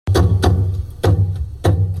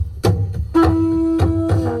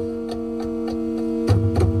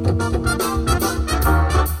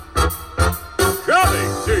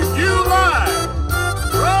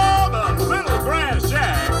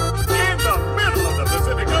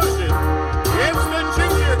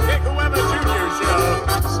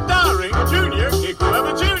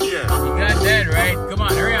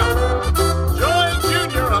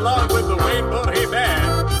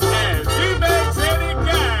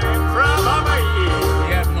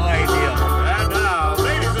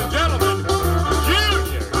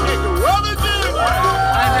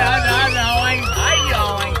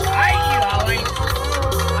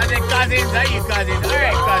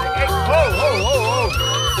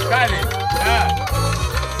Got it.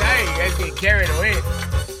 Dang, you guys get carried away.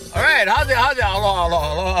 All right, how's it?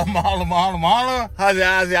 Hello. How's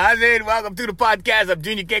it? Welcome to the podcast. I'm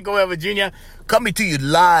Junior Kenko Ever Jr. coming to you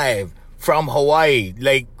live from Hawaii,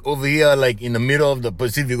 like over here, like in the middle of the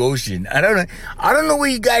Pacific Ocean. I don't know where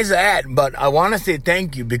you guys are at, but I want to say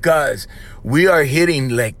thank you because we are hitting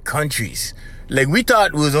like countries. Like we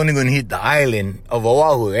thought we was only going to hit the island of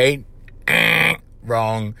Oahu, right?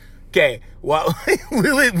 Wrong. Okay, well,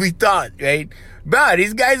 we thought, right? Bro,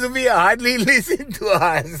 these guys over here hardly listen to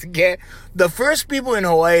us, okay? The first people in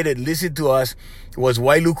Hawaii that listened to us was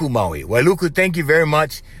Wailuku Maui. Wailuku, thank you very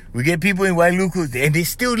much. We get people in Wailuku, and they're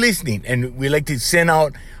still listening, and we like to send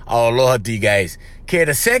out our aloha to you guys. Okay,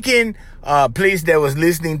 the second place that was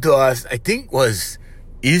listening to us, I think, was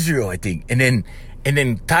Israel, I think. And then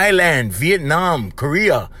Thailand, Vietnam,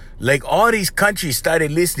 Korea, like all these countries started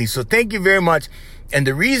listening. So thank you very much. And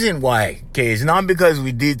the reason why, okay, is not because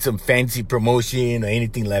we did some fancy promotion or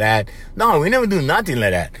anything like that. No, we never do nothing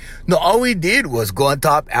like that. No, all we did was go on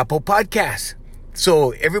top Apple Podcasts.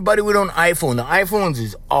 So everybody with an iPhone, the iPhones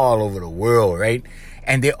is all over the world, right?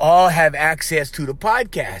 And they all have access to the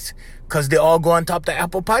podcast because they all go on top the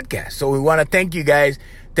Apple Podcast. So we want to thank you guys.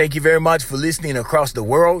 Thank you very much for listening across the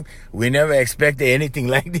world. We never expected anything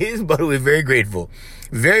like this, but we're very grateful.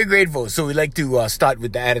 Very grateful. So we like to start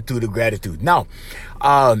with the attitude of gratitude. Now,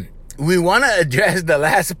 we want to address the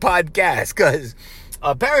last podcast because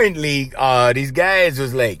apparently these guys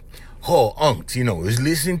was like, oh, unks, was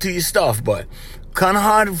listening to your stuff, but kind of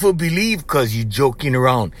hard to believe because you joking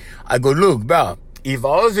around. I go, look, bro, if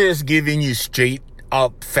I was just giving you straight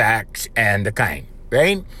up facts and the kind,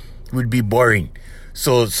 right, it would be boring.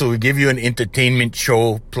 So we give you an entertainment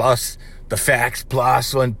show plus the facts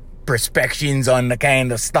plus one perspectives on the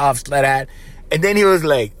kind of stuff like that. And then he was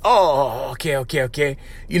like, oh, okay.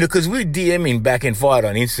 Because we're DMing back and forth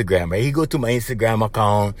on Instagram, right? He go to my Instagram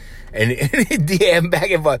account and he DM back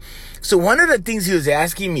and forth. So one of the things he was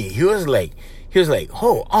asking me, he was like,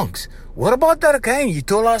 oh, unks, what about that kind? You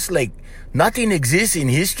told us like nothing exists in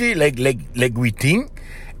history like we think.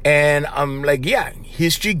 And I'm like, yeah,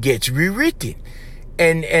 history gets rewritten.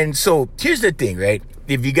 And so here's the thing, right?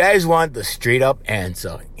 If you guys want the straight up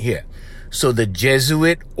answer, here. So the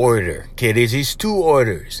Jesuit order, okay, there's these two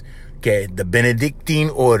orders, okay, the Benedictine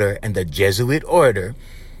order and the Jesuit order,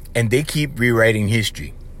 and they keep rewriting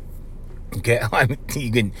history. Okay, I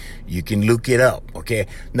mean, you can look it up, okay?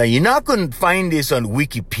 Now, you're not going to find this on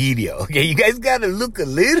Wikipedia, okay? You guys got to look a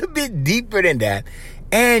little bit deeper than that.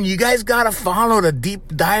 And you guys got to follow the deep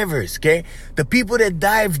divers, okay? The people that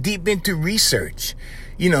dive deep into research.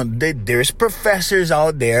 There's professors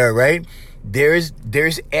out there, right? There's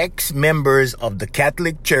ex-members of the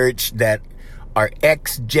Catholic Church that are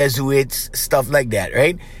ex-Jesuits, stuff like that,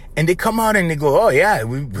 right? And they come out and they go, oh, yeah,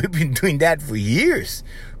 we've been doing that for years.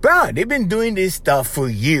 Bro, they've been doing this stuff for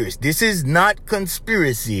years. This is not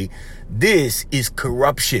conspiracy. This is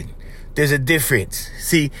corruption. There's a difference.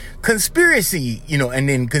 See, conspiracy, and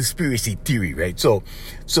then conspiracy theory, right? So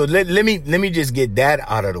let me just get that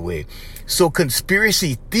out of the way. So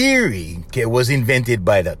conspiracy theory, okay, was invented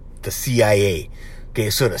by the CIA. Okay,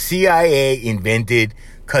 so the CIA invented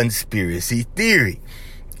conspiracy theory.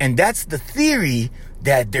 And that's the theory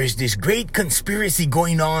that there's this great conspiracy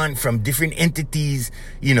going on from different entities,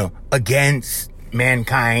 against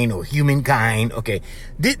mankind or humankind. Okay,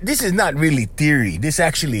 this is not really theory. This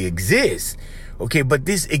actually exists. Okay, but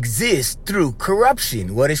this exists through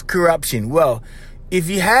corruption. What is corruption? Well, if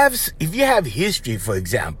you have history, for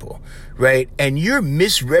example, right, and you're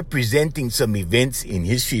misrepresenting some events in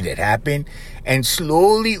history that happened, and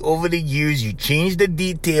slowly over the years you change the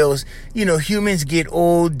details, humans get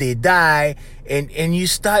old, they die, and you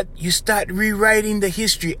start rewriting the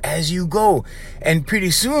history as you go. And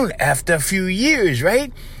pretty soon, after a few years,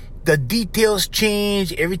 right, the details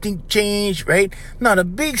change, everything changed, right? Now, the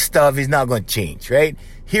big stuff is not going to change, right?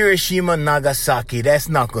 Hiroshima, Nagasaki, that's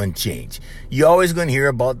not going to change. You're always going to hear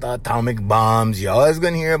about the atomic bombs. You're always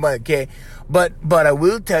going to hear about, okay. But I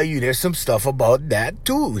will tell you, there's some stuff about that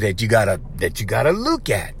too that you gotta look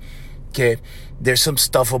at. Okay. There's some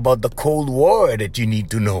stuff about the Cold War that you need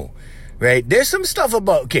to know, right? There is some stuff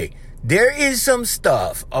about the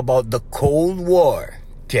Cold War,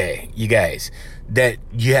 okay, you guys, that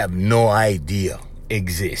you have no idea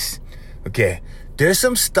exists. Okay. There's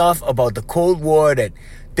some stuff about the Cold War that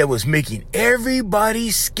was making everybody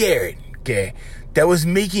scared, okay? That was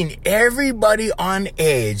making everybody on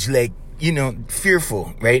edge, like,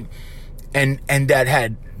 fearful, right? And that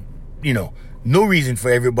had, no reason for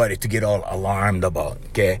everybody to get all alarmed about,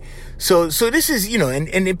 okay? So this is,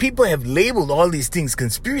 and people have labeled all these things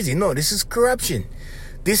conspiracy. No, this is corruption.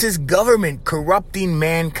 This is government corrupting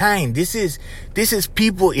mankind. This is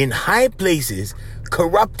people in high places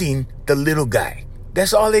corrupting the little guy.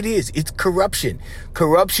 That's all it is. It's corruption.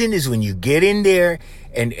 Corruption is when you get in there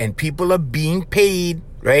and people are being paid,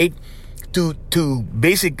 right? To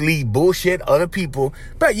basically bullshit other people.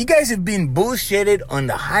 But you guys have been bullshitted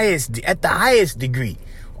at the highest degree.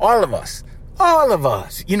 All of us,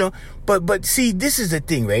 you know. But see, this is the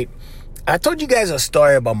thing, right? I told you guys a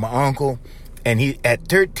story about my uncle, and at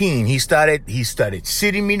 13, he started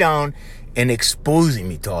sitting me down and exposing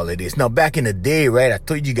me to all of this. Now, back in the day, right, I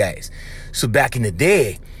told you guys. So back in the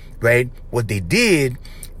day, right, what they did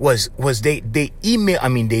was they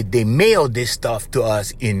mailed this stuff to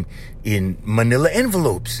us in manila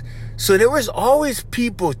envelopes. So there was always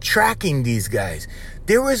people tracking these guys.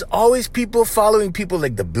 There was always people following people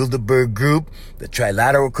like the Bilderberg Group, the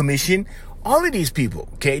Trilateral Commission, all of these people,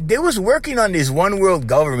 okay? They was working on this one world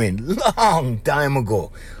government long time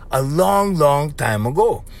ago. A long time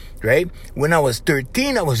ago, right? When I was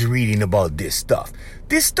 13, I was reading about this stuff.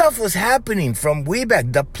 This stuff was happening from way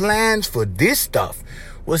back. The plans for this stuff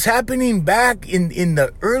was happening back in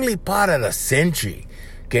the early part of the century,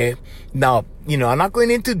 okay? Now, you know, I'm not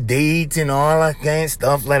going into dates and all that kind of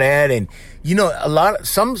stuff like that. And, you know,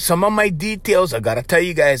 some of my details, I gotta tell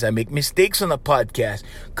you guys, I make mistakes on the podcast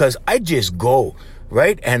because I just go,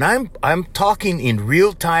 right? And I'm talking in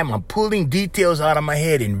real time. I'm pulling details out of my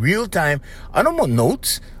head in real time. I don't want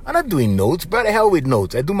notes. I'm not doing notes. Brother, hell with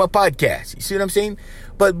notes. I do my podcast. You see what I'm saying?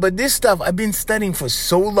 But this stuff I've been studying for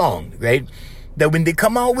so long, right? That when they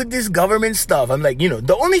come out with this government stuff, I'm like, you know,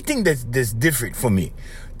 the only thing that's different for me,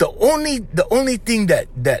 the only thing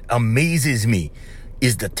that amazes me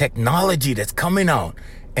is the technology that's coming out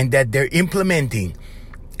and that they're implementing.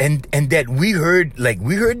 And that we heard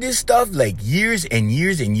this stuff like years and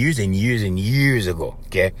years ago,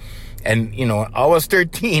 okay? And, you know, I was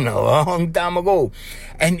 13 a long time ago.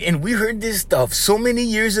 And we heard this stuff so many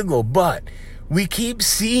years ago, but we keep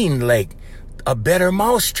seeing like a better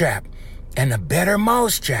mousetrap and a better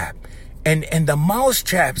mousetrap. And the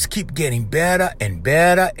mousetraps keep getting better and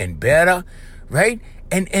better and better, right?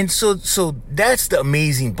 And so that's the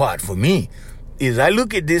amazing part for me. Is I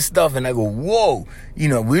look at this stuff and I go, whoa, you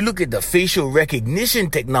know, we look at the facial recognition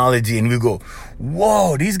technology and we go,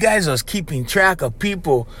 whoa, these guys are keeping track of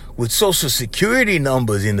people with social security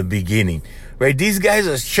numbers in the beginning, right? These guys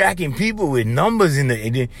are tracking people with numbers and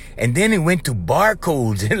then it went to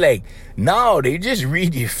barcodes and like, now they just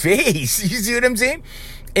read your face. You see what I'm saying?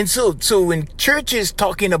 And so when church is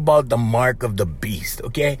talking about the mark of the beast,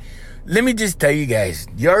 okay, let me just tell you guys,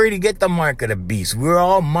 you already get the mark of the beast. We're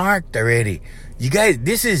all marked already. You guys,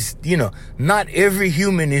 this is, you know, not every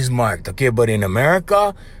human is marked, okay? But in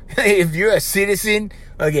America, if you're a citizen,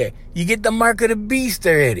 okay, you get the mark of the beast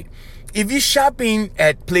already. If you're shopping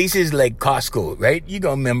at places like Costco, right, you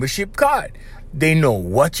got a membership card. They know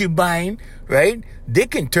what you're buying, right? They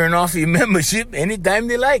can turn off your membership anytime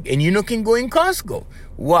they like, and you know can go in Costco.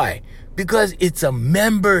 Why? Because it's a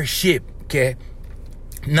membership, okay?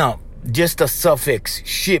 Now, just a suffix,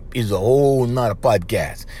 ship is a whole nother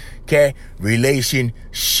podcast. Okay?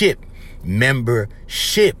 Relationship,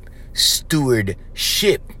 membership,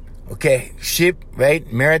 stewardship. Okay? Ship,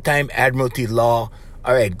 right? Maritime Admiralty Law.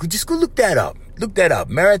 All right, just go look that up. Look that up.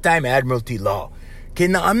 Maritime Admiralty Law. Okay,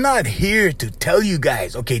 now I'm not here to tell you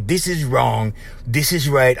guys, okay, this is wrong, this is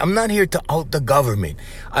right. I'm not here to out the government.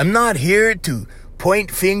 I'm not here to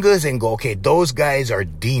point fingers and go, okay, those guys are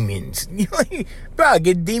demons. Bro,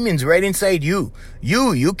 get demons right inside you.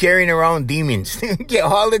 You carrying around demons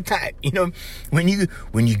all the time. You know, when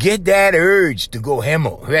you get that urge to go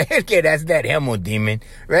hemo, right? Okay, that's that hemo demon,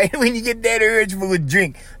 right? When you get that urge for a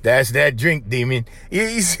drink, that's that drink demon.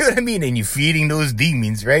 You see what I mean? And you're feeding those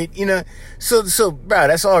demons, right? You know, so bro,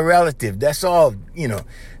 that's all relative. That's all, you know.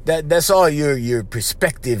 That's all your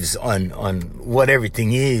perspectives on what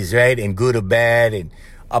everything is, right? And good or bad and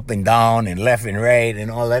up and down and left and right and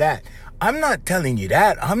all of that. I'm not telling you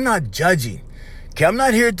that. I'm not judging. Okay, I'm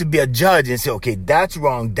not here to be a judge and say, okay, that's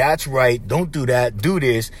wrong, that's right, don't do that, do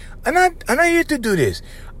this. I'm not here to do this.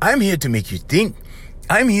 I'm here to make you think.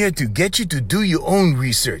 I'm here to get you to do your own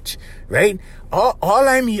research, right?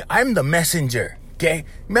 I'm the messenger, okay?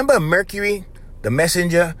 Remember Mercury, the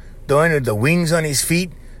messenger, the one with the wings on his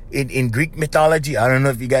feet? In Greek mythology, I don't know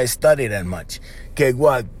if you guys study that much. Okay,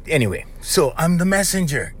 well, anyway, so I'm the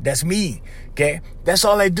messenger. That's me. Okay, that's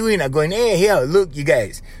all I do. And I'm going, hey, here, look, you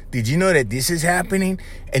guys, did you know that this is happening?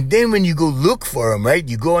 And then when you go look for them, right,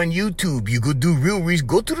 you go on YouTube, you go do real research,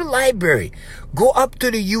 go to the library, go up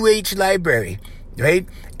to the UH library, right?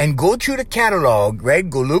 And go through the catalog, right?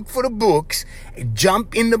 Go look for the books,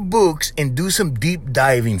 jump in the books and do some deep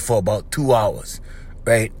diving for about 2 hours,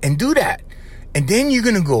 right? And do that. And then you're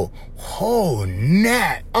going to go, oh,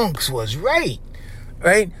 Nat Unks was right,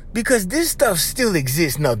 right? Because this stuff still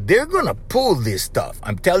exists. Now, they're going to pull this stuff.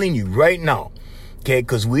 I'm telling you right now, okay?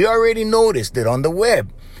 Because we already noticed that on the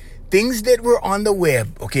web, things that were on the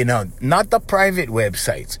web, okay, now, not the private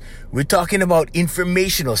websites. We're talking about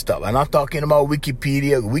informational stuff. I'm not talking about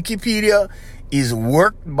Wikipedia. Wikipedia is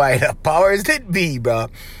worked by the powers that be, bro.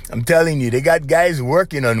 I'm telling you, they got guys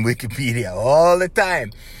working on Wikipedia all the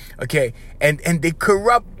time, okay? And they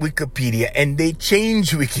corrupt Wikipedia and they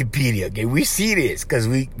change Wikipedia, okay? We see this because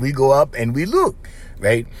we go up and we look,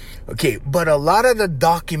 right? Okay, but a lot of the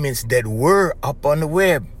documents that were up on the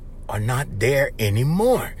web are not there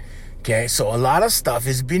anymore. Okay, so a lot of stuff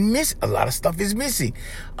has been missing. A lot of stuff is missing.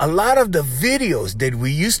 A lot of the videos that we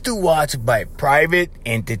used to watch by private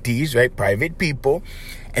entities, right? Private people.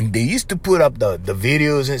 And they used to put up the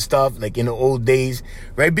videos and stuff like in the old days,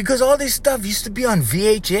 right? Because all this stuff used to be on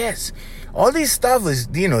VHS. All this stuff was,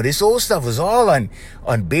 this old stuff was all on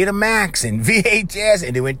Betamax and VHS,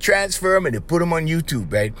 and they went transfer them and they put them on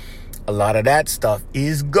YouTube, right? A lot of that stuff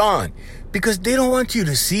is gone because they don't want you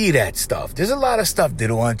to see that stuff. There's a lot of stuff they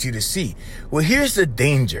don't want you to see. Well, here's the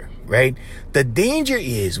danger, right? The danger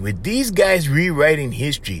is with these guys rewriting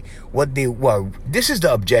history, this is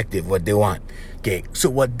the objective, what they want. Okay, so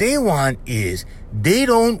what they want is they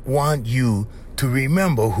don't want you to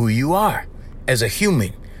remember who you are as a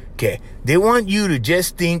human. Okay, they want you to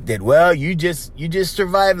just think that, well, you just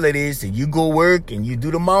survive like this, and you go work and you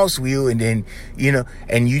do the mouse wheel, and then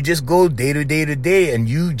and you just go day to day to day, and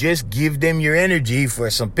you just give them your energy for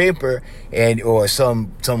some paper or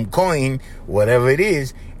some coin, whatever it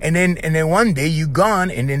is, and then one day you gone,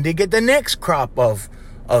 and then they get the next crop of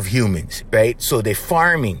humans, right? So they're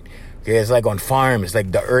farming. Okay, it's like on farm. It's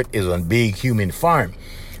like the earth is on big human farm.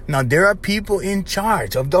 Now there are people in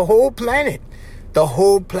charge of the whole planet. The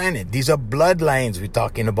whole planet. These are bloodlines we're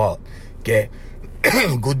talking about. Okay?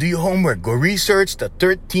 Go do your homework. Go research the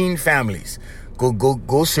 13 families.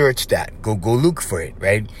 Go search that. Go look for it,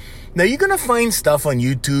 right? Now you're going to find stuff on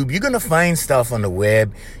YouTube. You're going to find stuff on the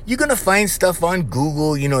web. You're going to find stuff on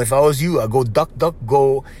Google. If I was you, I'd go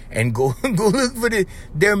DuckDuckGo and go look for it.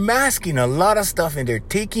 They're masking a lot of stuff and they're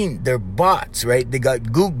taking their bots, right? They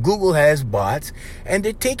got Google has bots and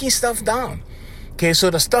they're taking stuff down. Okay, so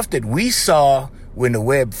the stuff that we saw when the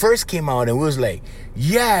web first came out, and it was like,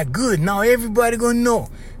 yeah, good, now everybody gonna know.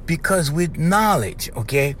 Because with knowledge,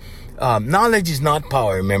 okay, knowledge is not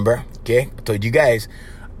power, remember? Okay, I told you guys.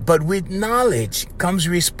 But with knowledge comes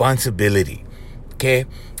responsibility, okay?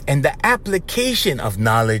 And the application of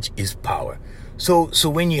knowledge is power. So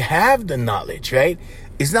when you have the knowledge, right,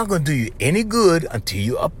 it's not gonna do you any good until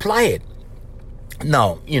you apply it.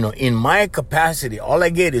 Now, in my capacity, all I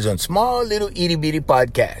get is on small little itty bitty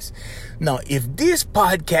podcasts. Now, if this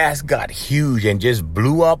podcast got huge and just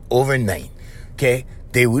blew up overnight, okay,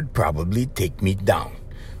 they would probably take me down.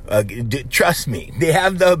 Trust me, they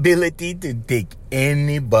have the ability to take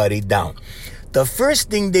anybody down. The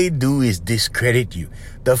first thing they do is discredit you.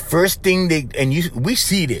 The first thing we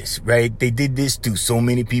see this, right? They did this to so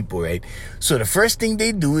many people, right? So the first thing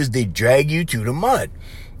they do is they drag you through the mud.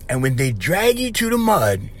 And when they drag you through the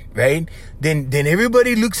mud, right, then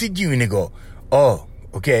everybody looks at you and they go, oh,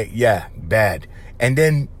 okay, yeah, bad. And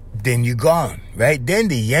then you're gone, right? Then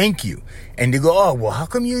they yank you and they go, oh, well, how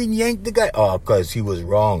come you yanked the guy? Oh, because he was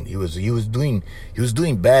wrong. He was doing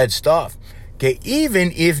bad stuff. Okay,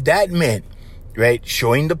 even if that meant, right,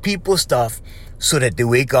 showing the people stuff so that they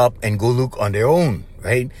wake up and go look on their own,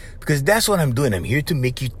 right? Because that's what I'm doing. I'm here to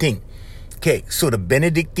make you think. Okay, so the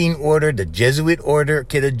Benedictine order, the Jesuit order,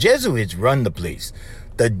 okay, the Jesuits run the place.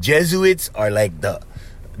 The Jesuits are like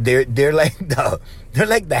they're like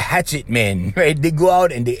the hatchet men, right? They go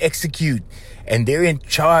out and they execute, and they're in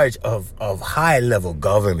charge of high level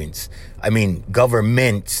governments. I mean,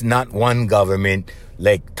 governments, not one government,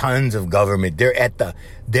 like tons of government. They're at the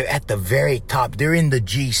very top. They're in the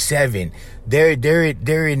G7.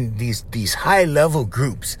 They're in these high level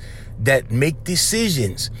groups that make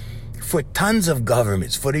decisions for tons of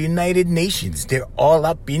governments, for the United Nations. They're all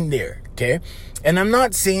up in there, okay? And I'm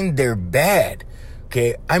not saying they're bad,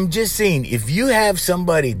 okay? I'm just saying if you have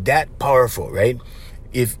somebody that powerful, right?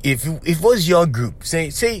 If it was your group,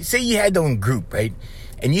 say you had your own group, right?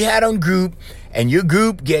 And you had on group, and your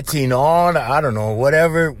group gets in all the, I don't know,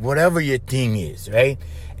 whatever your thing is, right?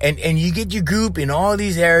 And you get your group in all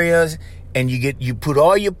these areas, and you put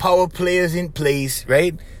all your power players in place,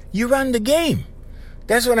 right? You run the game.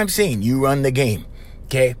 That's what I'm saying. You run the game.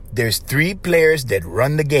 Okay, there's 3 players that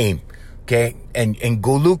run the game. Okay, and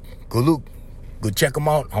go check them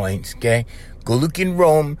out, Hawaiians. Okay, go look in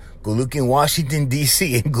Rome, go look in Washington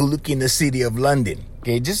D.C., and go look in the city of London.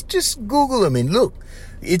 Okay, just Google them and look.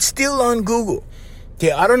 It's still on Google.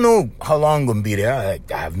 Okay, I don't know how long I'm gonna be there. I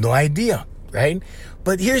have no idea, right?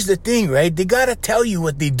 But here's the thing, right? They gotta tell you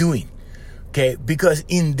what they're doing. Okay, because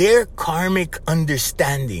in their karmic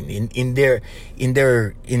understanding, in their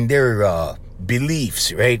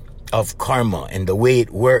beliefs, right, of karma and the way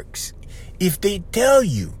it works, if they tell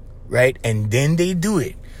you, right, and then they do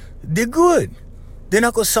it, they're good. They're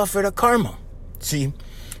not gonna suffer the karma. See,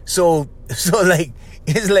 so like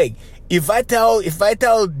it's like if I tell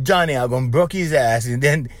Johnny I'm gonna broke his ass, and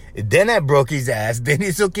then I broke his ass, then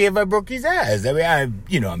it's okay if I broke his ass. I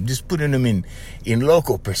mean, I'm just putting them in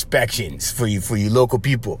local perspectives for you local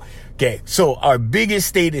people. Okay, so our biggest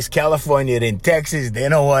state is California, then Texas,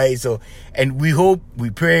 then Hawaii. So, and we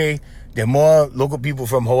pray that more local people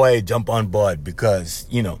from Hawaii jump on board, because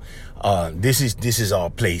this is our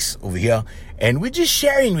place over here, and we're just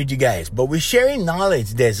sharing with you guys. But we're sharing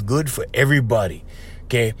knowledge that's good for everybody.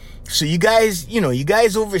 Okay, so you guys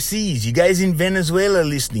overseas, you guys in Venezuela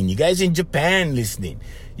listening, you guys in Japan listening,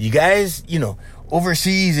 you guys,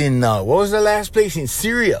 overseas in, what was the last place? In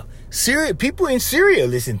Syria, people in Syria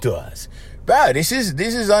listen to us. Wow, this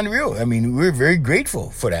is unreal. I mean, we're very grateful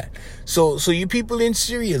for that. So you people in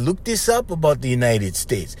Syria, look this up about the United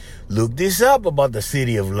States. Look this up about the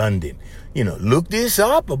city of London. Look this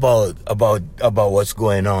up about what's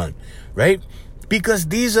going on, right? Because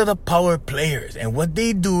these are the power players, and what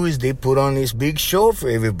they do is they put on this big show for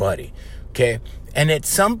everybody, okay? And at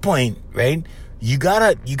some point, right, you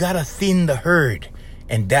gotta thin the herd,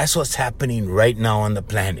 and that's what's happening right now on the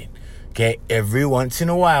planet, okay? Every once in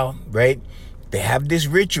a while, right, they have this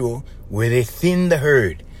ritual where they thin the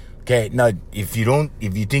herd, okay? Now, if you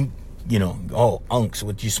think, unks,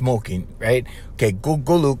 what you smoking, right? Okay, go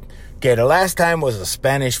look. Okay, the last time was a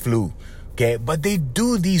Spanish flu. Okay, but they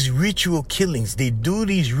do these ritual killings. They do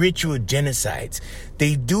these ritual genocides.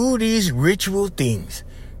 They do these ritual things,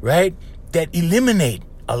 right, that eliminate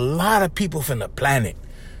a lot of people from the planet.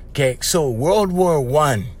 Okay, so World War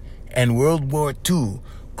I and World War II,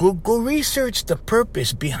 go research the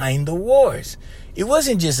purpose behind the wars. It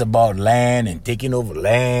wasn't just about land and taking over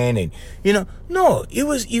land and, no, it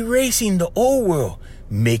was erasing the old world,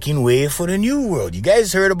 making way for the new world. You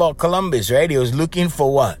guys heard about Columbus, right? He was looking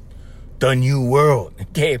for what? The new world.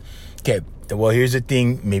 Okay. Well, here's the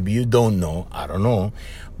thing. Maybe you don't know. I don't know.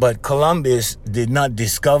 But Columbus did not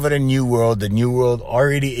discover the new world. The new world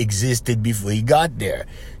already existed before he got there.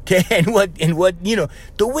 Okay. And what,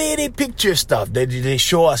 the way they picture stuff, they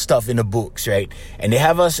show us stuff in the books, right? And they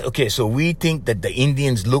have us, okay, so we think that the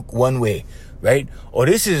Indians look one way, right? Or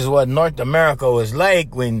this is what North America was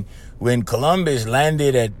like when Columbus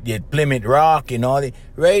landed at Plymouth Rock and all that,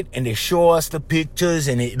 right? And they show us the pictures,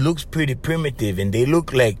 and it looks pretty primitive, and they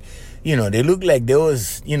look like, they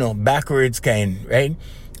was, backwards kind, right?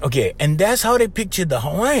 Okay, and that's how they pictured the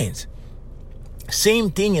Hawaiians. Same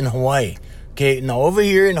thing in Hawaii. Okay, now over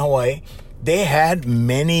here in Hawaii, they had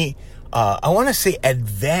many, I want to say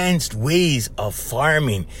advanced ways of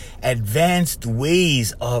farming, advanced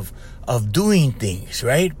ways of doing things,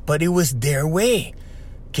 right? But it was their way.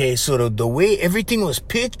 Okay, so the way everything was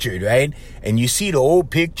pictured, right? And you see the old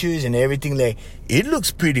pictures and everything, like, it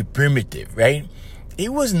looks pretty primitive, right?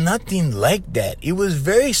 It was nothing like that. It was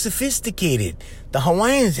very sophisticated. The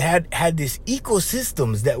Hawaiians had these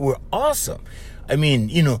ecosystems that were awesome. I mean,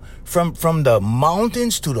 from the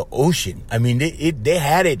mountains to the ocean. I mean, they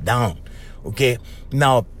had it down. Okay,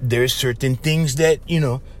 now there's certain things that,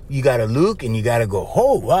 you gotta look and you gotta go,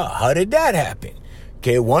 oh, wow, how did that happen?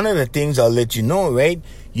 Okay, one of the things I'll let you know, right?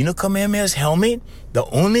 Kamehameha's helmet, the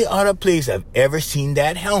only other place I've ever seen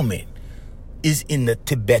that helmet is in the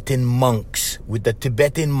Tibetan monks, with the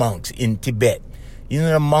Tibetan monks in Tibet.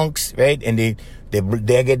 The monks, right? And they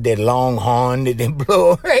get that long horn that they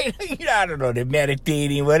blow, right? I don't know, they're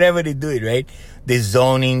meditating, whatever they do it, right? They're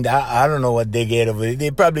zoning. I don't know what they get over it.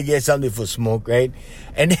 They probably get something for smoke, right?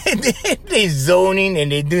 And then they're zoning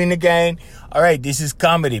and they're doing the kind. All right, this is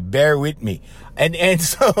comedy. Bear with me. And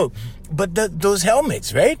so, but those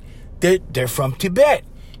helmets, right? They're from Tibet.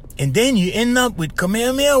 And then you end up with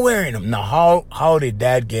Kamehameha wearing them. Now, how did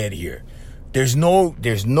that get here? There's no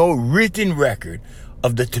written record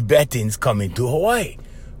of the Tibetans coming to Hawaii,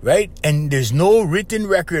 right? And there's no written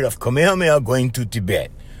record of Kamehameha going to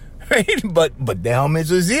Tibet, right? But the helmets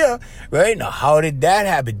was here, right? Now, how did that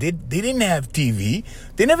happen? They didn't have TV.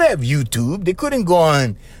 They never have YouTube. They couldn't go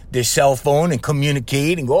on their cell phone and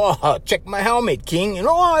communicate and go, oh, check my helmet, King. And,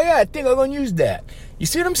 oh, yeah, I think I'm going to use that. You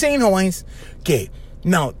see what I'm saying, Hawaiians? Okay,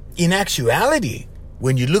 now, in actuality,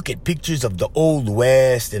 when you look at pictures of the Old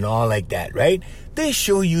West and all like that, right? They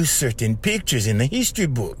show you certain pictures in the history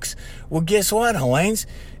books. Well, guess what, Hawaiians?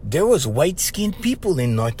 There was white-skinned people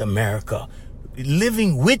in North America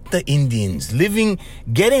living with the Indians,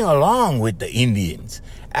 getting along with the Indians,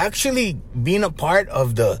 actually being a part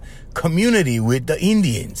of the community with the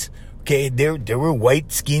Indians. Okay, there were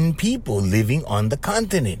white-skinned people living on the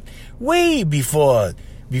continent way before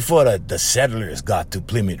the settlers got to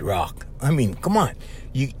Plymouth Rock. I mean, come on.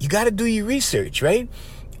 You got to do your research, right?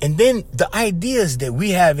 And then the ideas that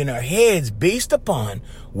we have in our heads based upon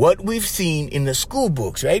what we've seen in the school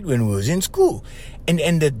books, right? When we was in school. And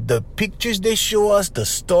the pictures they show us, the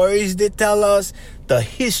stories they tell us, the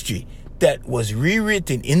history that was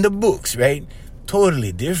rewritten in the books, right?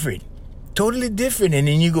 Totally different. Totally different. And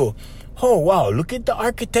then you go, oh, wow, look at the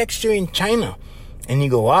architecture in China. And you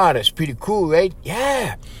go, wow, that's pretty cool, right?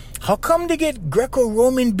 Yeah. How come they get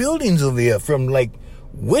Greco-Roman buildings over here from like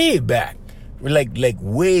way back? Like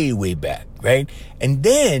way back, right? And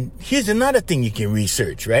then here's another thing you can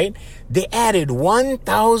research, right? They added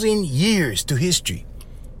 1,000 years to history.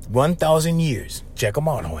 1,000 years. Check them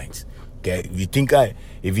out, Hawaiians. Okay, if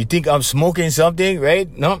you think I'm smoking something,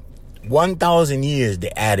 right? No, 1,000 years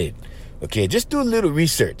they added. Okay, just do a little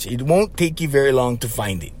research. It won't take you very long to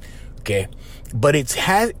find it. Okay, but it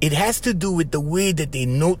has to do with the way that they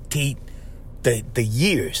notate the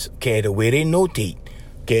years. Okay, the way they notate.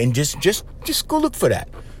 Okay, and just go look for that.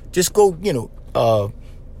 Just go,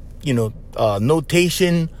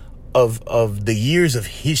 notation of the years of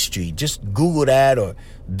history. Just Google that or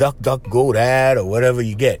DuckDuckGo that or whatever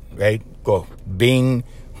you get, right? Go Bing,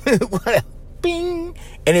 whatever, Bing.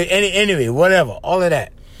 Anyway, whatever, all of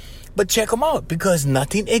that. But check them out because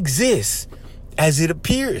nothing exists as it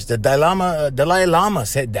appears. The Dalai Lama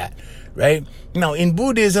said that, right? Now, in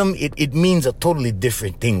Buddhism, it means a totally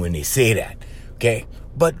different thing when they say that, okay?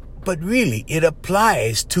 But really, it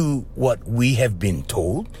applies to what we have been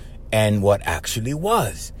told and what actually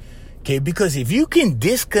was. Okay, because if you can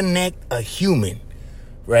disconnect a human,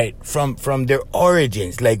 right, from their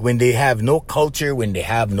origins, like when they have no culture, when they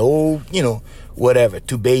have no, whatever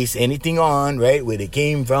to base anything on, right, where they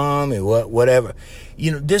came from and whatever.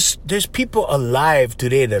 There's people alive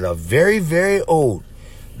today that are very, very old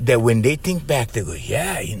that when they think back, they go,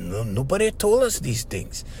 yeah, nobody told us these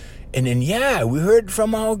things. And then, yeah, we heard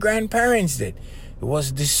from our grandparents that it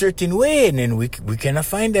was this certain way, and then we cannot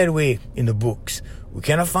find that way in the books. We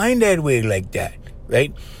cannot find that way like that,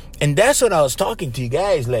 right? And that's what I was talking to you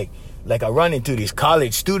guys, like I run into these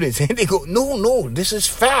college students, and they go, no, this is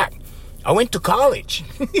fact. I went to college,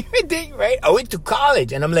 right? I went to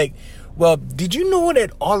college, and I'm like, well, did you know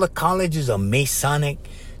that all the colleges are Masonic?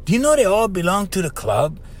 Do you know they all belong to the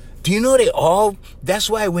club? Do you know that's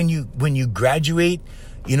why when you graduate,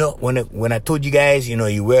 when I told you guys,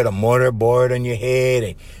 you wear the mortarboard on your head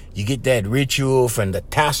and you get that ritual from the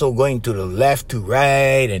tassel going to the left to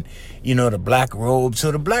right and, the black robes.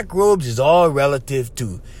 So the black robes is all relative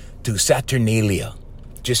to Saturnalia.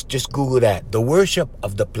 Just Google that. The worship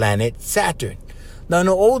of the planet Saturn. Now, in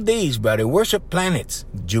the old days, bro, they worship planets.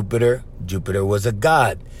 Jupiter was a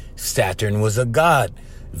god. Saturn was a god.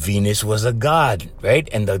 Venus was a god, right?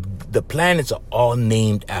 And the planets are all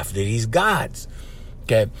named after these gods.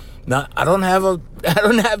 Okay. Now I don't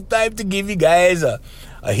have time to give you guys a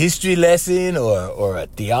history lesson or a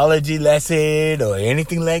theology lesson or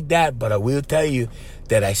anything like that, but I will tell you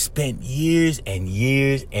that I spent years and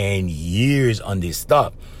years and years on this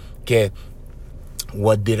stuff. Okay.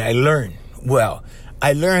 What did I learn? Well,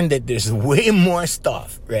 I learned that there's way more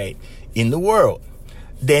stuff, right, in the world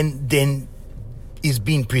than is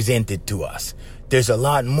being presented to us. There's a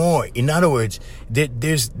lot more. In other words,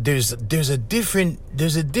 there's a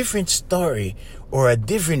different story or a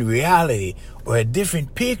different reality or a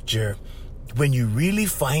different picture when you really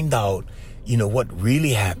find out, what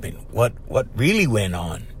really happened, what really went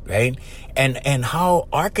on, right? And how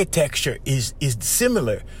architecture is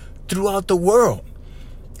similar throughout the world.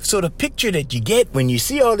 So the picture that you get when you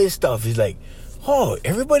see all this stuff is like, oh,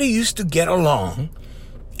 everybody used to get along.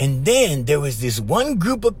 And then there was this one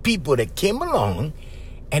group of people that came along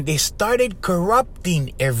and they started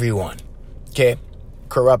corrupting everyone. Okay?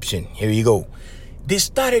 Corruption. Here you go. They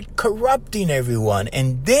started corrupting everyone.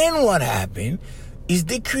 And then what happened is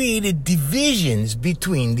they created divisions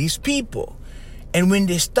between these people. And when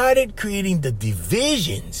they started creating the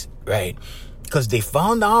divisions, right, Because they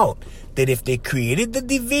found out that if they created the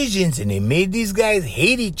divisions and they made these guys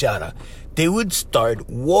hate each other, they would start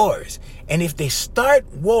wars. And if they start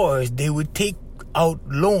wars, they would take out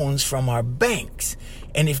loans from our banks.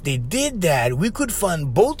 And if they did that, we could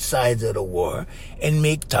fund both sides of the war and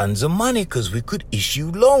make tons of money because we could issue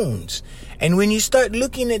loans. And when you start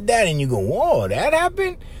looking at that and you go, whoa, that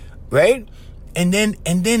happened, right? And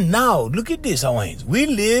then now, look at this, Hawaiians. We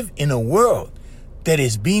live in a world that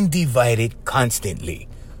is being divided constantly,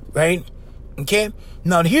 right? Okay?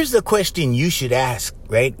 Now, here's the question you should ask,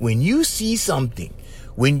 right? When you see something,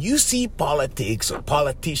 when you see politics or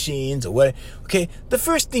politicians or what, okay, the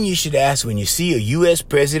first thing you should ask when you see a U.S.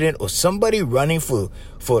 president or somebody running for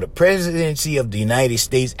the presidency of the United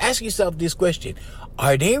States, ask yourself this question.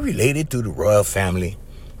 Are they related to the royal family?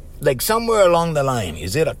 Like somewhere along the line,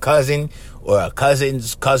 is it a cousin or a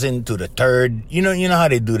cousin's cousin to the third? You know how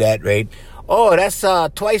they do that, right? Oh, that's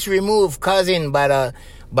a twice removed cousin by the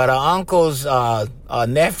uncle's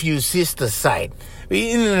nephew's sister's side.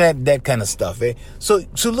 You know that kind of stuff, eh? So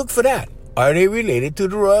look for that. Are they related to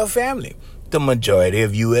the royal family? The majority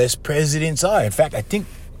of U.S. presidents are. In fact, I think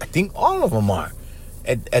all of them are.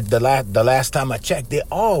 At the last time I checked, they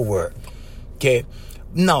all were. Okay.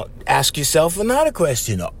 Now ask yourself another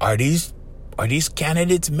question: Are these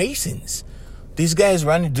candidates Masons? These guys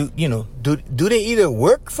running, do they either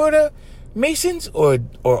work for the Masons or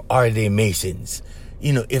are they Masons?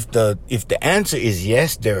 If the answer is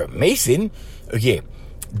yes, they're a Mason. Okay,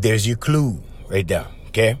 there's your clue right there.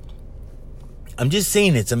 Okay, I'm just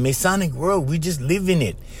saying it's a Masonic world. We just live in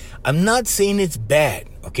it. I'm not saying it's bad.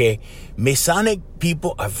 Okay, Masonic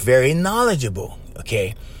people are very knowledgeable.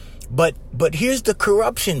 Okay, but here's the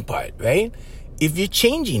corruption part, right? If you're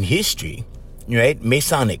changing history, right,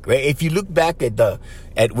 Masonic, right? If you look back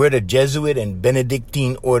at where the Jesuit and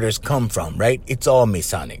Benedictine orders come from, right? It's all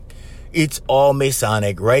Masonic. It's all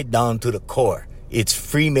Masonic right down to the core. It's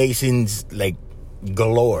Freemasons like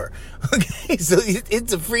galore. Okay, so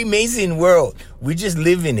it's a Freemason world. We just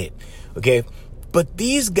live in it. Okay, but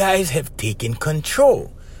these guys have taken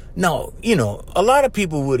control. Now, a lot of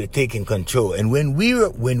people would have taken control, and when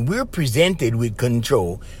we're presented with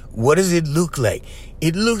control, what does it look like?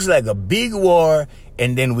 It looks like a big war,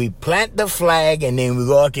 and then we plant the flag, and then we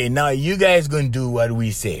go, okay, now you guys gonna do what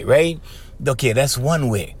we say, right? Okay, that's one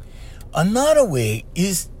way. Another way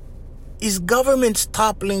is governments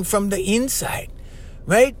toppling from the inside,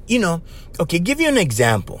 right? Okay, give you an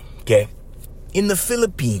example, okay? In the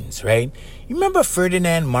Philippines, right? You remember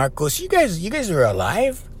Ferdinand Marcos? You guys were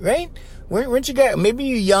alive, right? Weren't you guys? Maybe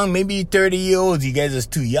you're young, maybe you're 30-year-olds. You guys are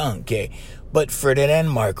too young, okay? But Ferdinand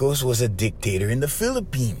Marcos was a dictator in the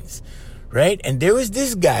Philippines, right? And there was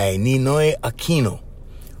this guy, Ninoy Aquino,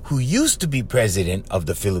 who used to be president of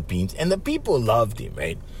the Philippines, and the people loved him,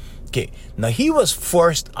 right? Okay, now he was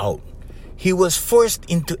forced out. He was forced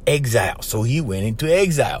into exile. So he went into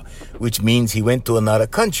exile, which means he went to another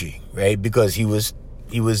country, right? Because his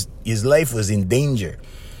life was in danger.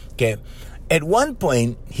 Okay. At one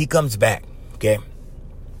point, he comes back. Okay.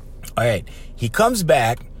 All right. He comes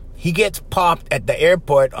back. He gets popped at the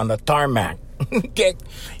airport on the tarmac. Okay.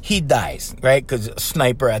 He dies, right? Because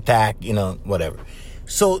sniper attack, whatever.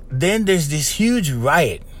 So then there's this huge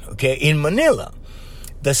riot, okay, in Manila.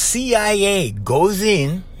 The CIA goes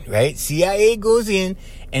in, right? CIA goes in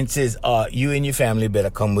and says, you and your family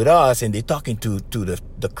better come with us. And they're talking to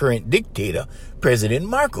the current dictator, President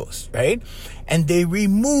Marcos, right? And they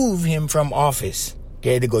remove him from office.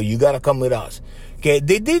 Okay, they go, you got to come with us. Okay,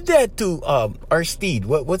 they did that to Aristide.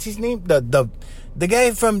 What's his name? The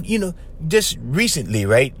guy from, just recently,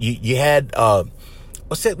 right? You had,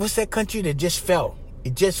 what's that country that just fell?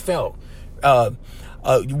 It just fell.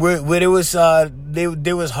 Where there was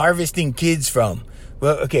they was harvesting kids from.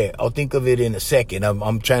 Well, okay, I'll think of it in a second.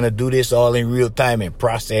 I'm trying to do this all in real time and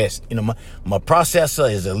process. My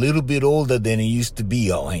processor is a little bit older than it used to be,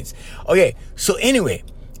 Hawaiians. Okay, so anyway,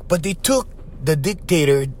 but they took the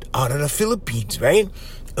dictator out of the Philippines, right?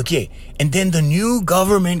 Okay, and then the new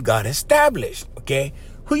government got established. Okay,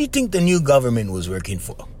 who do you think the new government was working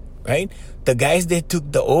for? Right, the guys that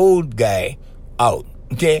took the old guy out.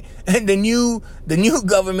 Okay, and the new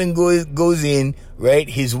government goes in, right?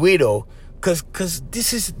 His widow, cause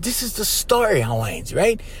this is the story, Hawaiians,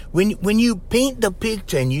 right? When you paint the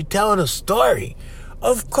picture and you tell the story,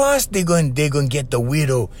 of course they're going to get the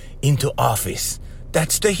widow into office.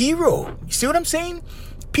 That's the hero. You see what I'm saying?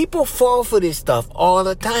 People fall for this stuff all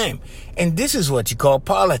the time, and this is what you call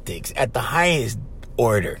politics at the highest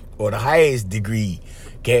order or the highest degree.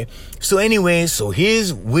 Okay, so anyway, so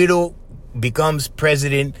his widow becomes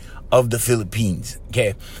president of the Philippines.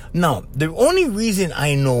 Okay. Now, the only reason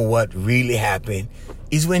I know what really happened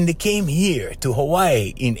is when they came here to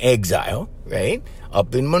Hawaii in exile, right?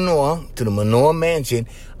 Up in Manoa, to the Manoa Mansion.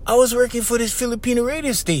 I was working for this Filipino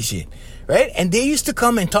radio station, right? And they used to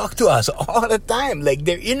come and talk to us all the time. Like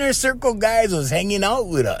their inner circle guys was hanging out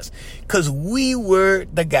with us because we were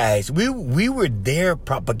the guys. We were their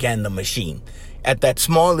propaganda machine at that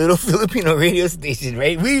small little Filipino radio station,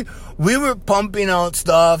 right? We were pumping out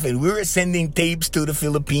stuff and we were sending tapes to the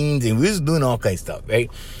Philippines and we was doing all kinds of stuff, right?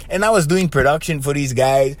 And I was doing production for these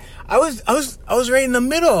guys. I was right in the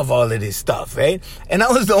middle of all of this stuff, right? And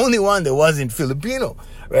I was the only one that wasn't Filipino,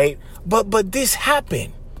 right? But this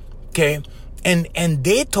happened, okay? And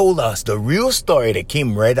they told us the real story that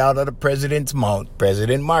came right out of the president's mouth,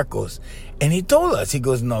 President Marcos. And he told us, he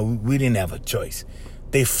goes, no, we didn't have a choice.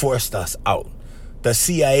 They forced us out. The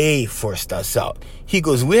CIA forced us out. He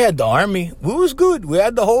goes, we had the army. We was good. We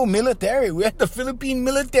had the whole military. We had the Philippine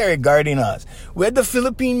military guarding us. We had the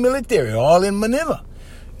Philippine military all in Manila.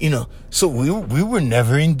 You know, so we were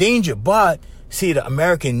never in danger. But, see, the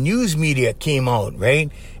American news media came out,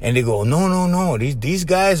 right? And they go, no. These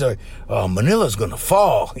guys are, Manila's going to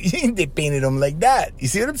fall. They painted them like that. You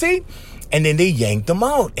see what I'm saying? And then they yanked them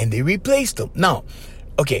out and they replaced them. Now,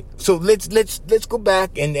 okay, so let's go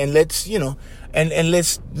back and let's, you know, and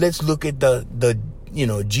let's look at the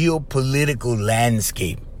geopolitical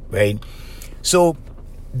landscape, right? So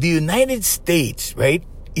the United States, right,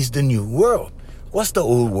 is the new world. What's the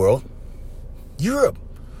old world? Europe.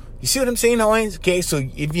 You see what I'm saying, Hawaiians? Okay, so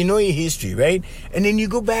if you know your history, right? And then you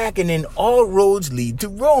go back and then all roads lead to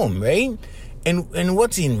Rome, right? And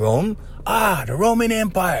what's in Rome? The Roman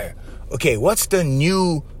Empire. Okay, what's the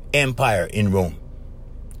new empire in Rome?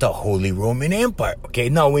 The Holy Roman Empire. Okay,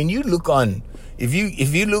 now when you look on, if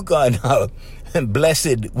you look on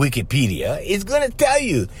blessed Wikipedia, it's gonna tell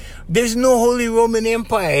you there's no Holy Roman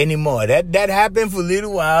Empire anymore. That happened for a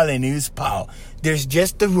little while and it was pow. There's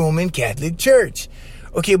just the Roman Catholic Church.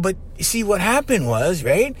 Okay, but see what happened was,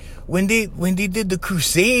 right, when they did the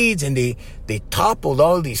Crusades and they toppled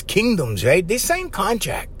all these kingdoms, right? They signed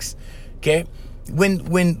contracts. Okay?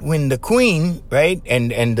 When the Queen, right,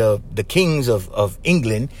 and the kings of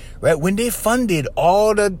England, right, when they funded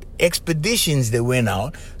all the expeditions that went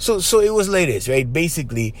out, so it was like this, right?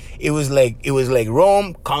 Basically, it was like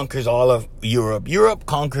Rome conquers all of Europe, Europe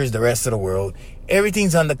conquers the rest of the world.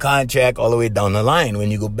 Everything's on the contract all the way down the line.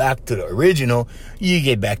 When you go back to the original, you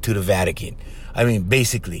get back to the Vatican. I mean,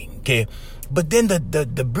 basically, okay? But then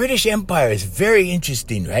the British Empire is very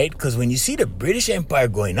interesting, right? Because when you see the British Empire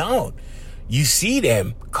going out, you see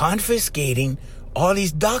them confiscating all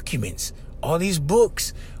these documents, all these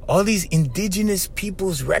books, all these indigenous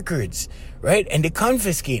people's records, right? And they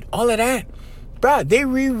confiscate all of that. Bruh, they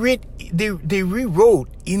rewrote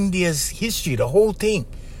India's history, the whole thing.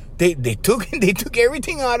 They took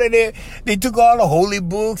everything out of there. They took all the holy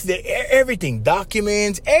books, everything,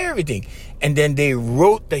 documents, everything. And then they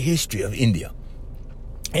wrote the history of India.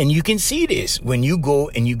 And you can see this when you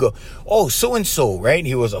go, oh, so-and-so, right?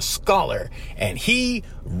 He was a scholar and he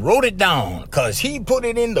wrote it down because he put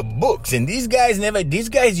it in the books. And these guys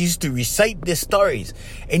used to recite the stories.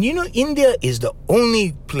 And you know, India is the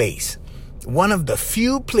only place, one of the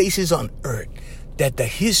few places on earth that the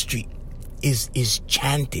history is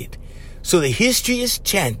chanted. So the history is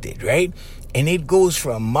chanted, right? And it goes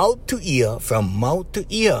from mouth to ear,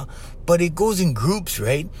 but it goes in groups,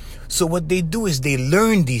 right? So what they do is they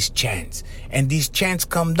learn these chants, and these chants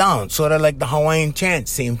come down, sort of like the Hawaiian chants,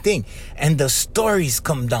 same thing. And the stories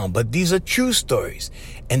come down, but these are true stories,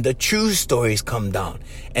 and the true stories come down.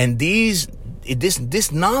 And this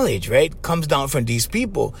knowledge, right, comes down from these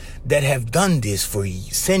people that have done this for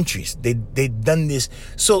centuries. They've done this.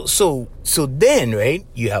 So then, right,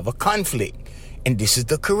 you have a conflict. And this is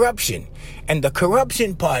the corruption. And the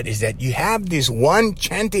corruption part is that you have this one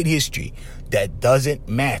chanted history that doesn't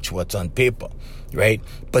match what's on paper, right?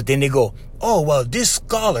 But then they go, oh, well, this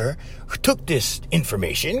scholar took this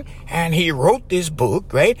information and he wrote this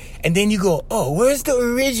book, right? And then you go, oh, where's the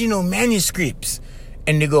original manuscripts?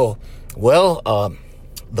 And they go, well,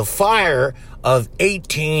 the fire of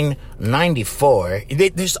 1894,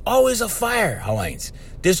 there's always a fire, Hawaiians.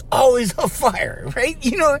 There's always a fire, right?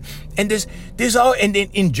 You know, and there's all, and then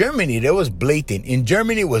in Germany, there was blatant. In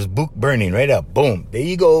Germany, was book burning right up. Boom. There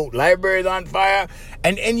you go. Libraries on fire.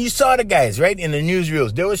 And you saw the guys, right? In the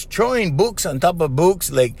newsreels, they was throwing books on top of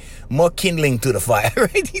books, like more kindling to the fire,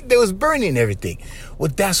 right? They was burning everything.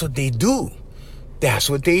 Well, that's what they do. That's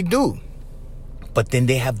what they do. But then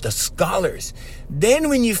they have the scholars. Then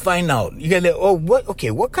when you find out, you get like, oh,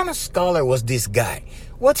 what kind of scholar was this guy?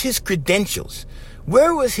 What's his credentials?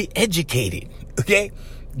 Where was he educated? Okay?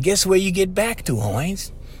 Guess where you get back to,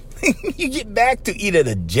 Hawaiians? You get back to either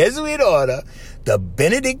the Jesuit order, the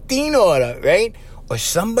Benedictine order, right? Or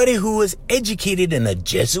somebody who was educated in a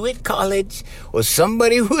Jesuit college, or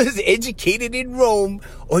somebody who was educated in Rome,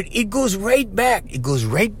 or it goes right back. It goes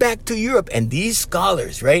right back to Europe. And these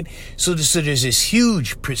scholars, right? So there's this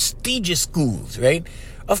huge, prestigious schools, right?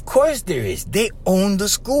 Of course there is. They own the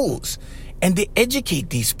schools. And they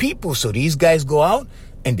educate these people. So these guys go out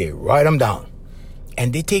and they write them down.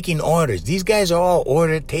 And they're taking orders. These guys are all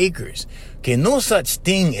order takers. Okay, no such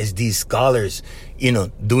thing as these scholars,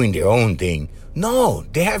 doing their own thing. No,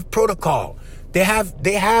 they have protocol. They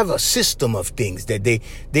have a system of things that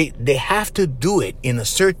they have to do it in a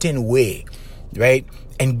certain way, right?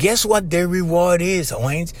 And guess what their reward is,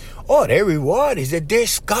 Hawaiians? Oh, their reward is that they're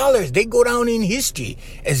scholars. They go down in history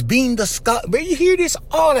as being the scholar. But you hear this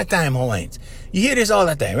all the time, Hawaiians. You hear this all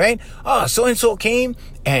the time, right? Oh, so-and-so came,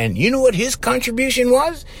 and you know what his contribution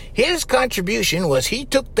was? His contribution was he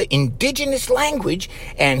took the indigenous language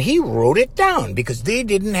and he wrote it down because they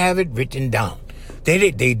didn't have it written down.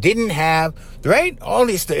 They didn't have, right? All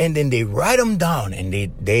this, and then they write them down and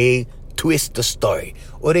they twist the story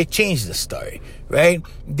or they change the story, right?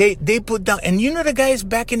 They put down, and the guys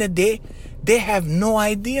back in the day, they have no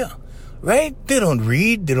idea. Right? They don't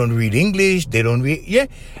read English,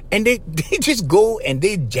 and they just go and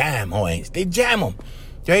they jam, Hawaiians. They jam them,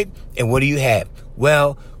 right? And what do you have?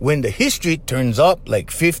 Well, when the history turns up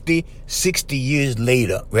like 50, 60 years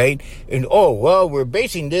later, right? And, we're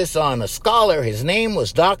basing this on a scholar. His name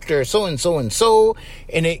was Dr. So-and-so and so.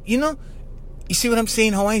 And, you see what I'm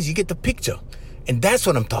saying, Hawaiians? You get the picture. And that's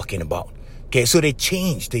what I'm talking about. Okay, so they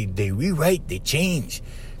change. They rewrite. They change.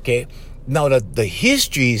 Okay? Now, the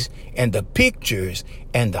histories and the pictures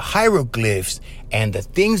and the hieroglyphs and the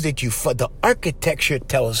things that the architecture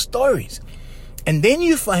tells stories. And then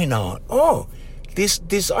you find out,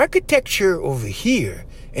 this architecture over here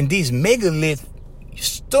and these megalith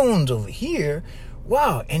stones over here,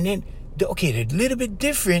 wow. And then, they're a little bit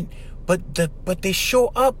different, but they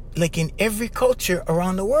show up like in every culture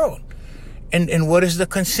around the world. And what is the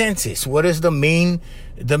consensus? What is the main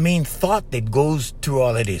thought that goes through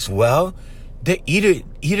all of this? Well,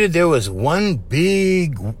 either there was one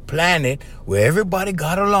big planet where everybody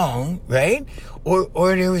got along, right?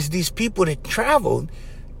 Or there was these people that traveled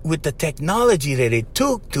with the technology that it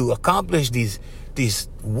took to accomplish these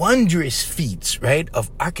wondrous feats, right,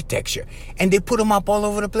 of architecture, and they put them up all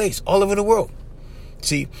over the place, all over the world.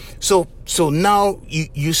 See, so now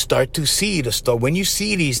you start to see the story. When you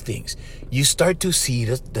see these things, you start to see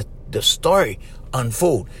the story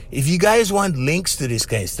unfold. If you guys want links to this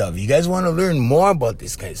kind of stuff, you guys want to learn more about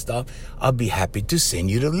this kind of stuff, I'll be happy to send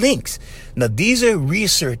you the links. Now, these are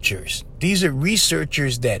researchers. These are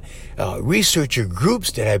researchers researcher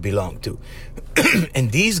groups that I belong to.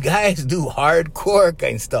 And these guys do hardcore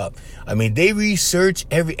kind of stuff. I mean, they research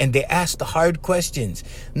and they ask the hard questions.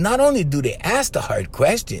 Not only do they ask the hard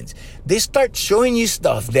questions, they start showing you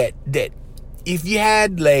stuff that if you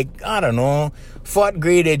had, fourth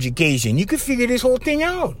grade education, you could figure this whole thing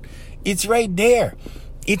out. It's right there.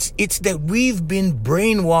 It's that we've been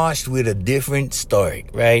brainwashed with a different story,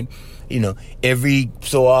 right? Every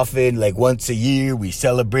so often, like once a year, we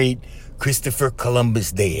celebrate Christopher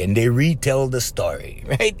Columbus Day, and they retell the story,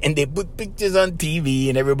 right? And they put pictures on TV,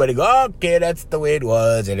 and everybody go, okay, that's the way it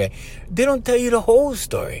was. And they don't tell you the whole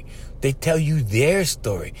story. They tell you their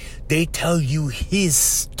story. They tell you his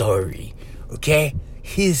story, okay?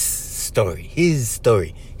 His story, his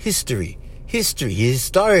story, history, his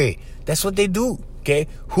story. That's what they do, okay?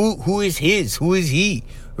 Who is his? Who is he,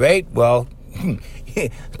 right? Well,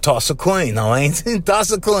 toss a coin,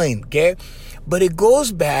 toss a coin, okay? But it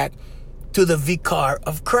goes back to the Vicar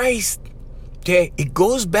of Christ, okay? It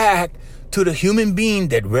goes back to the human being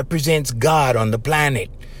that represents God on the planet.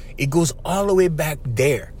 It goes all the way back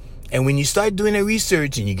there. And when you start doing the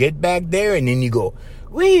research and you get back there and then you go,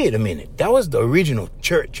 wait a minute, that was the original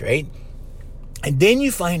church, right? And then you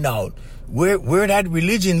find out where that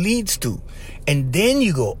religion leads to. And then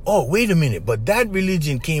you go, oh, wait a minute, but that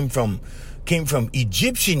religion came from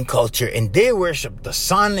Egyptian culture, and they worship the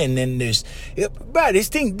sun. And then there's, this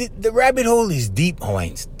thing, the rabbit hole is deep,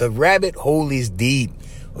 Hawaiians. The rabbit hole is deep,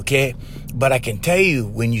 okay? But I can tell you,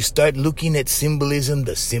 when you start looking at symbolism,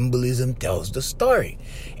 the symbolism tells the story.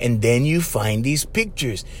 And then you find these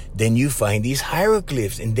pictures, then you find these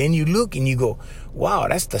hieroglyphs, and then you look and you go, wow,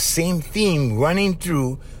 that's the same theme running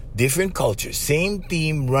through different cultures, same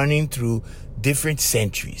theme running through different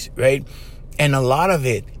centuries, right? And a lot of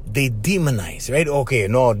it, they demonize, right? Okay,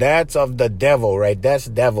 no, that's of the devil, right? That's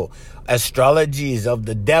devil. Astrology is of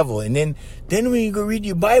the devil. And then when you go read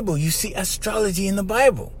your Bible, you see astrology in the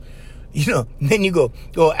Bible. Then you go,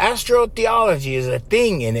 astrotheology is a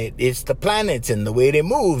thing, and it's the planets and the way they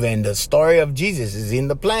move, and the story of Jesus is in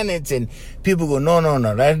the planets, and people go, no,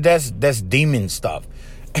 that's demon stuff.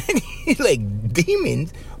 And you're like,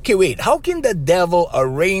 demons? Okay, wait, how can the devil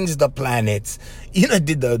arrange the planets?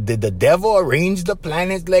 Did the devil arrange the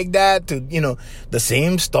planets like that to, the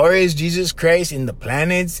same story as Jesus Christ in the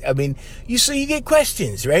planets? I mean, so you get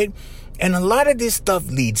questions, right? And a lot of this stuff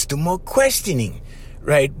leads to more questioning.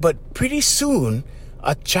 Right? But pretty soon,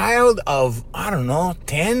 a child of,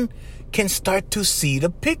 10 can start to see the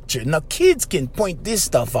picture. Now, kids can point this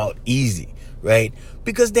stuff out easy, right?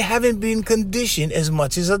 Because they haven't been conditioned as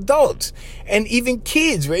much as adults. And even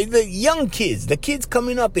kids, right? The young kids, the kids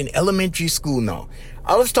coming up in elementary school now.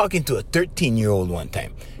 I was talking to a 13-year-old one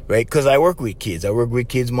time, right? Because I work with kids. I work with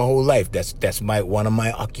kids my whole life. That's one of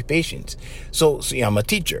my occupations. So yeah, I'm a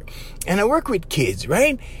teacher, and I work with kids,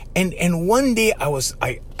 right? And one day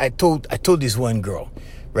I told this one girl,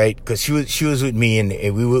 right? Because she was with me,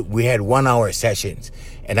 and we had 1 hour sessions,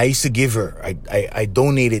 and I used to give her. I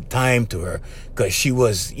donated time to her because she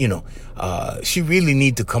was, she really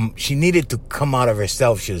needed to come. She needed to come out of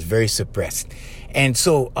herself. She was very suppressed, and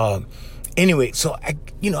so. Anyway, so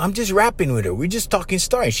I'm just rapping with her. We're just talking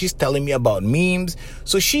stories. She's telling me about memes.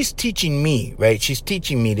 So she's teaching me, right? She's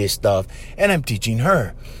teaching me this stuff, and I'm teaching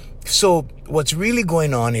her. So what's really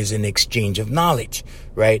going on is an exchange of knowledge,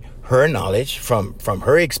 right? Her knowledge from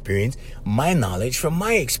her experience, my knowledge from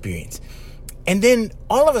my experience. And then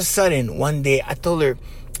all of a sudden, one day I told her,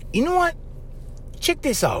 you know what? Check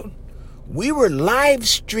this out. We were live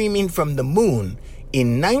streaming from the moon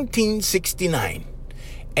in 1969.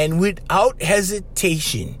 And without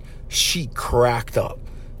hesitation, she cracked up.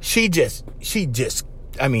 She just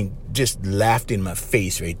laughed in my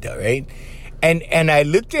face right there, right? And I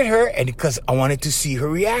looked at her, and because I wanted to see her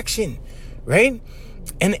reaction, right?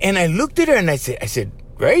 And I looked at her and I said,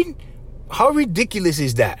 right? How ridiculous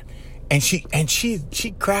is that? And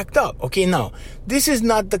she cracked up. Okay, now, this is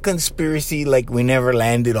not the conspiracy like we never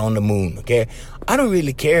landed on the moon, okay? I don't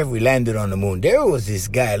really care if we landed on the moon. There was this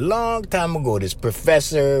guy a long time ago, this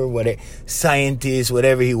professor, scientist,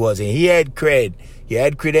 whatever he was, and he had cred. He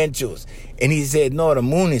had credentials. And he said, no, the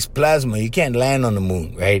moon is plasma. You can't land on the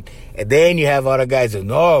moon, right? And then you have other guys that,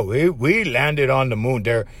 no, we landed on the moon.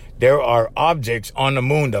 There are objects on the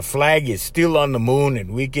moon. The flag is still on the moon,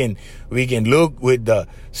 and we can look with the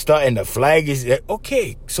star, and the flag is there.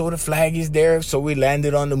 Okay, so the flag is there, so we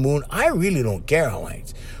landed on the moon. I really don't care,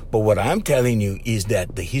 Hawaiians. But what I'm telling you is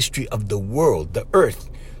that the history of the world, the earth,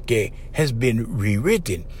 okay, has been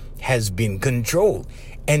rewritten, has been controlled.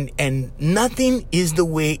 And nothing is the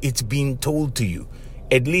way it's being told to you.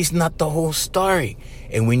 At least not the whole story.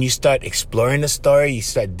 And when you start exploring the story, you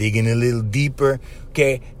start digging a little deeper.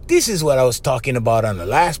 Okay, this is what I was talking about on the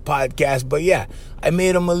last podcast. But yeah, I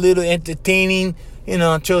made them a little entertaining.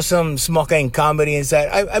 Throw some smoke and comedy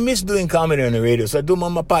inside. I miss doing comedy on the radio, so I do them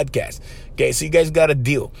on my podcast. Okay, so you guys got a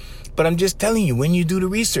deal. But I'm just telling you, when you do the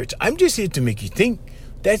research, I'm just here to make you think.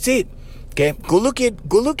 That's it. Okay, go look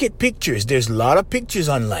at pictures. There's a lot of pictures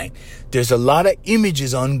online. There's a lot of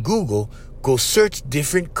images on Google. Go search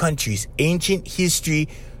different countries, ancient history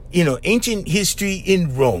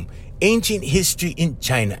in Rome, ancient history in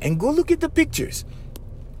China, and go look at the pictures.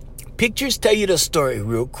 Pictures tell you the story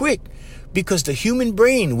real quick because the human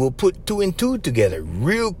brain will put 2 and 2 together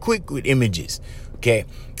real quick with images. Okay,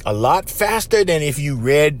 a lot faster than if you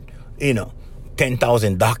read,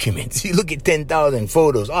 10,000 documents. You look at 10,000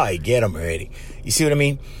 photos. I get them already. You see what I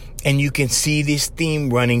mean? And you can see this theme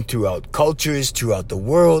running throughout cultures, throughout the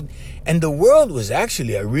world. And the world was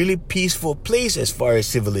actually a really peaceful place as far as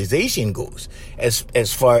civilization goes,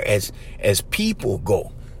 as far as people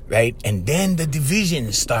go, right? And then the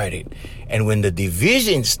division started. And when the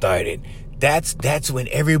division started, that's when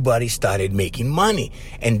everybody started making money.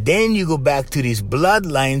 And then you go back to these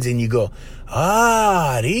bloodlines and you go,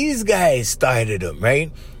 these guys started them,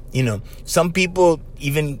 right? Some people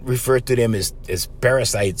even refer to them as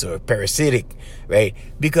parasites or parasitic, right?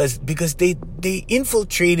 Because they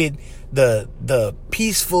infiltrated the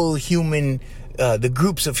peaceful human, the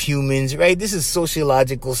groups of humans, right? This is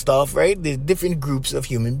sociological stuff, right? There's different groups of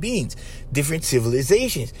human beings, different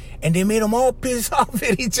civilizations, and they made them all piss off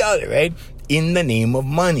at each other, right? In the name of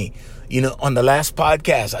money. On the last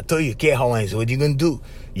podcast, I told you, okay, Hawaiians, what are you going to do?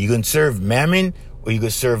 You going to serve Mammon or you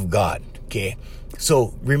going to serve God, okay?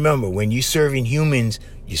 So remember, when you're serving humans,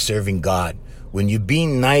 you're serving God. when you're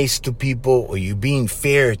being nice to people or you're being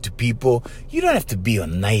fair to people, you don't have to be a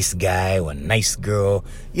nice guy or a nice girl.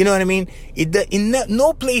 You know what I mean?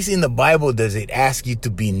 No place in the Bible does it ask you to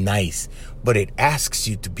be nice, but it asks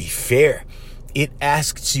you to be fair. It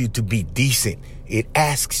asks you to be decent. It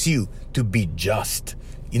asks you to be just.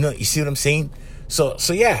 You see what I'm saying? So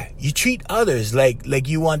yeah, you treat others like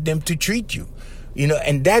you want them to treat you.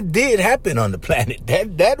 And that did happen on the planet.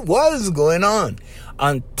 That was going on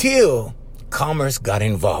until commerce got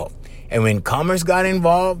involved. And when commerce got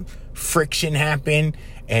involved, friction happened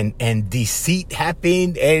and deceit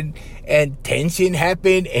happened and tension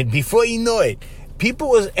happened. And before you know it, people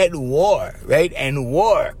was at war, right? And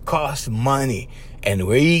war costs money. And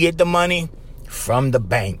where you get the money? From the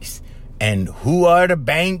banks. And who are the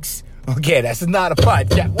banks? Okay, that's not a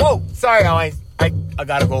podcast. Whoa, sorry, I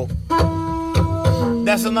gotta go.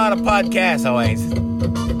 That's not a podcast, Hawaiians.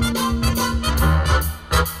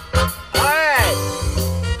 Alright.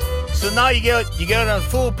 So now you get on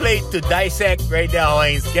full plate to dissect right there,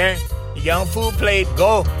 Hawaiians, okay? You get on full plate,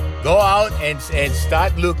 go out and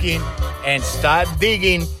start looking and start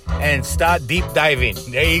digging and start deep diving.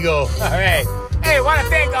 There you go. Alright. Hey, I want to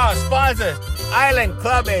thank our sponsors, Island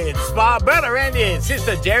Club and Spa, Brother Randy and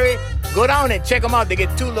Sister Jerry. Go down and check them out. They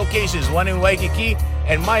get 2 locations, one in Waikiki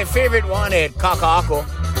and my favorite one at Kaka'ako.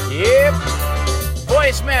 Yep.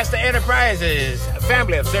 Voice Master Enterprises, a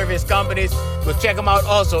family of service companies. Go check them out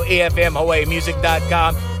also,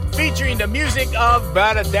 AFMHawaiiMusic.com, featuring the music of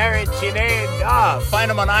Brother Darren Chine. Find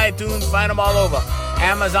them on iTunes, find them all over.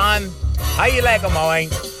 Amazon, how you like them, Hawaii?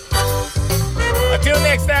 Until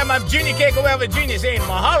next time, I'm Junior Keiko Jr. saying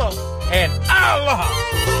mahalo and aloha.